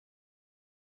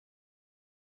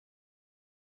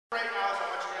Right now is I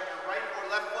want you to have your right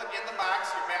or left foot in the box,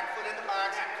 your back foot in the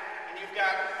box, and you've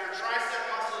got your tricep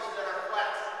muscles that are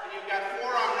flexed, and you've got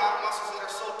forearm muscles that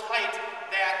are so tight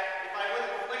that if I would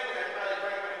have inflicted, I'd probably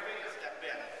break my finger step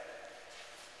in.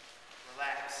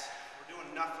 Relax. We're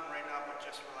doing nothing right now but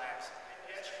just relax.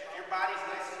 If your body's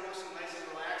nice and loose and nice and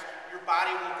relaxed, your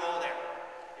body will go there.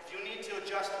 If you need to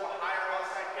adjust to a higher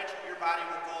outside pitch, your body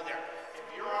will go there. If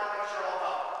your arms are all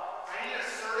up, I need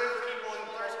assertive people in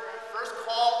place. First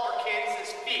call or cadence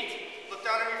is feet. Look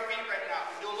down on your feet right now.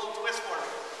 Do a little twist for me.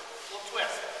 A little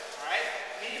twist. All right?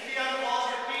 You need to be on the balls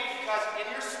of your feet because in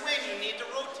your swing you need to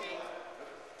rotate.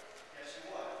 Yes, you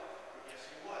would. Yes,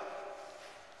 you would.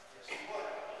 Yes, you would.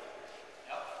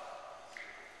 Yep.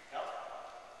 Yep.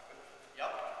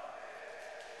 Yep.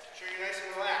 Make sure you're nice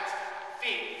and relaxed.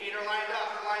 Feet. Feet are lined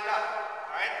up. They're lined up.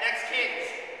 All right? Next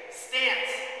cadence.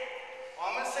 Stance.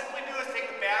 All I'm going to simply do is take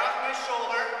the bat off my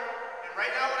shoulder. And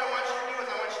right now what I want you to do is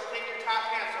I want you to take your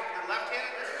top hand. So if you're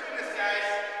left-handed, let's do this, guys.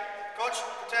 Coach,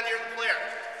 pretend you're the player.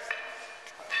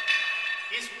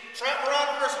 He's trotting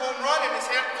around for his home run and this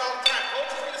happens all the time. Coach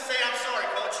is going to say, I'm sorry,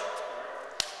 coach.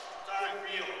 Sorry for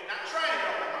you. Not trying to go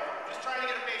home run. I'm just trying to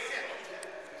get a base hit.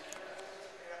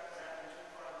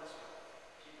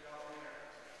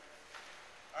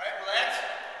 All right, relax.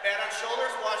 Bat on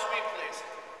shoulders. Watch me, please.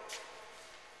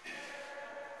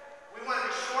 We want to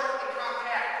be short and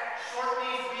compact. Short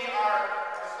means we are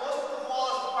as close to the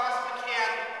ball as we possibly can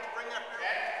to bring that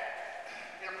back.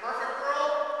 In a perfect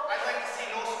world, I'd like to see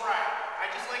no strike.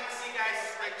 I just like to see guys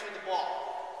straight to the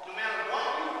ball. No matter what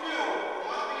you do,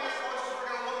 one thing as coaches we're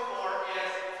going to look for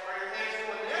is, are your hands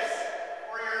doing this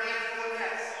or are your hands doing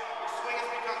this? Your swing has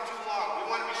become too long. We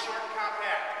want to be short and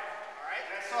compact. All right?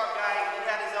 And I saw a guy, he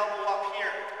had his elbow up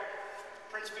here.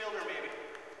 Prince Fielder, maybe.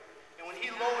 And when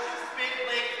he lowered his big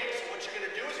leg kick, so what you're going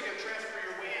to do is you're going to transfer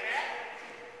your weight back,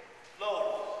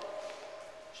 low.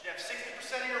 You should have 60%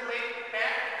 of your weight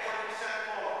back, 40%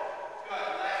 forward. Good.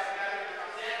 Relax. You got it.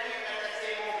 Exactly at that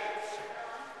same moment.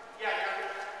 Yeah,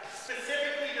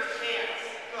 specifically your hands.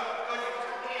 Good. Good.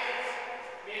 Your hands.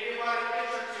 Maybe about an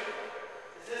inch or two.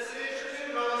 Is this an inch or two?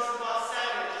 No, this is about 7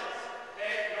 inches.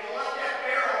 Okay? You don't want that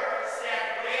barrel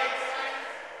stacked way outside.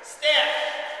 Stack.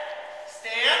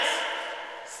 Stance.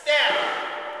 Step.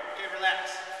 Okay,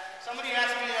 relax. Somebody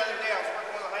asked me the other day, I was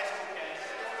working with a high school kid, he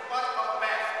said, the butt up the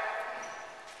back.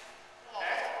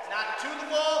 Okay? Not to the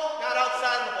ball, not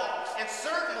outside of the ball. And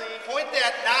certainly, point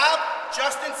that knob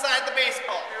just inside the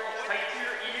baseball. Tight to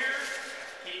your ears,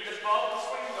 keep it above the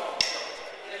swing zone.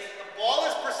 The ball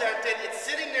is presented, it's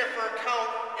sitting there for a count,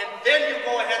 and then you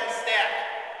go ahead and stack.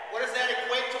 What does that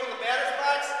equate to in the batter's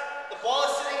box? The ball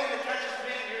is sitting in the catcher's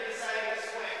mitt and you're deciding to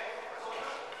swing.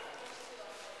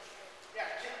 Yeah,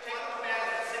 take the bat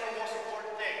as the single most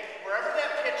important thing. Wherever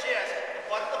that pitch is, the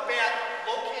butt of the bat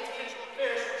locates the inch of the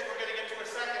finish, which we're going to get to in a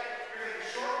second. You're going to be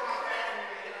short, compact, and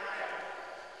you're going to get high.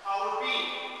 Power B.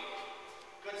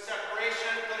 Good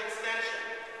separation, good extension,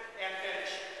 and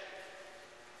finish.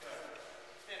 Good.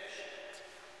 Finish.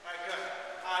 All right, good.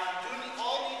 You do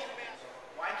all need your bat.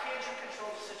 Why can't you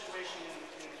control the situation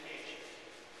in the cage?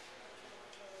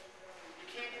 You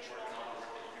can't control it.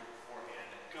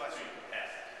 Good.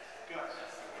 Good.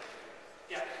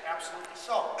 Yeah, absolutely.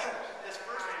 So, this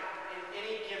first in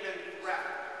any given rep,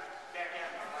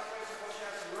 backhand. When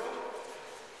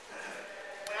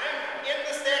I'm in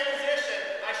the stack position,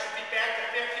 I should be back to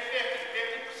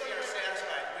 50-50. 50% are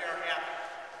satisfied. We are happy.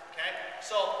 Okay?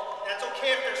 So, that's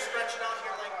okay if they're stretching out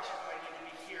here like this. I need to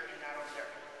be here and not over there.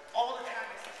 All the time.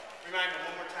 Remind me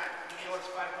one more time. You notice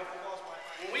 5 wiffle balls?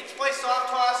 When we play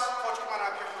soft toss, coach, come on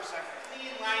up here for a second.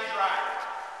 Clean line drive.